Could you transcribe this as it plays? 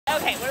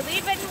Okay, we're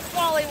leaving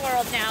Wally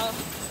World now.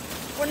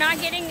 We're not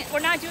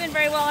doing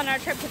very well on our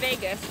trip to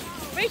Vegas.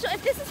 Rachel,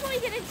 if this is when we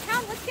get in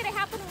town, what's gonna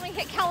happen when we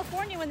hit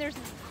California when there's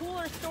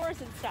cooler stores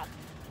and stuff?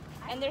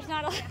 And there's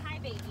not a... Hi,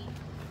 baby.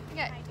 We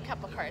got a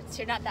couple carts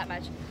here, not that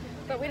much,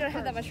 but we don't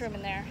have that much room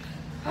in there.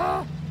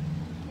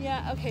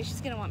 Yeah, okay, she's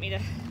gonna want me to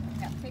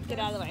get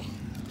out of the way.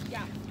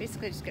 Yeah.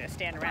 Basically just gonna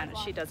stand around and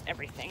she does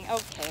everything.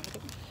 Okay,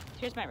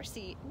 here's my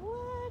receipt.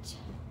 What?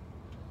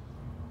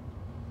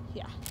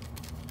 Yeah.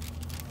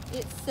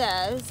 It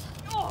says,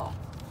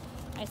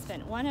 I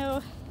spent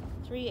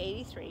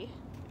 $103.83.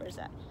 Where's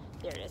that?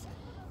 There it is.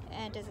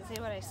 And does it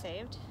say what I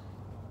saved?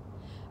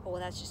 Oh,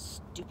 well, that's just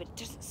stupid. It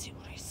doesn't say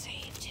what I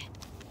saved.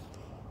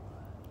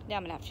 Now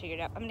I'm gonna have to figure it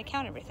out. I'm gonna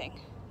count everything.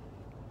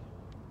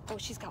 Oh,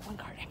 she's got one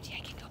card empty.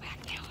 I can go back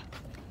now.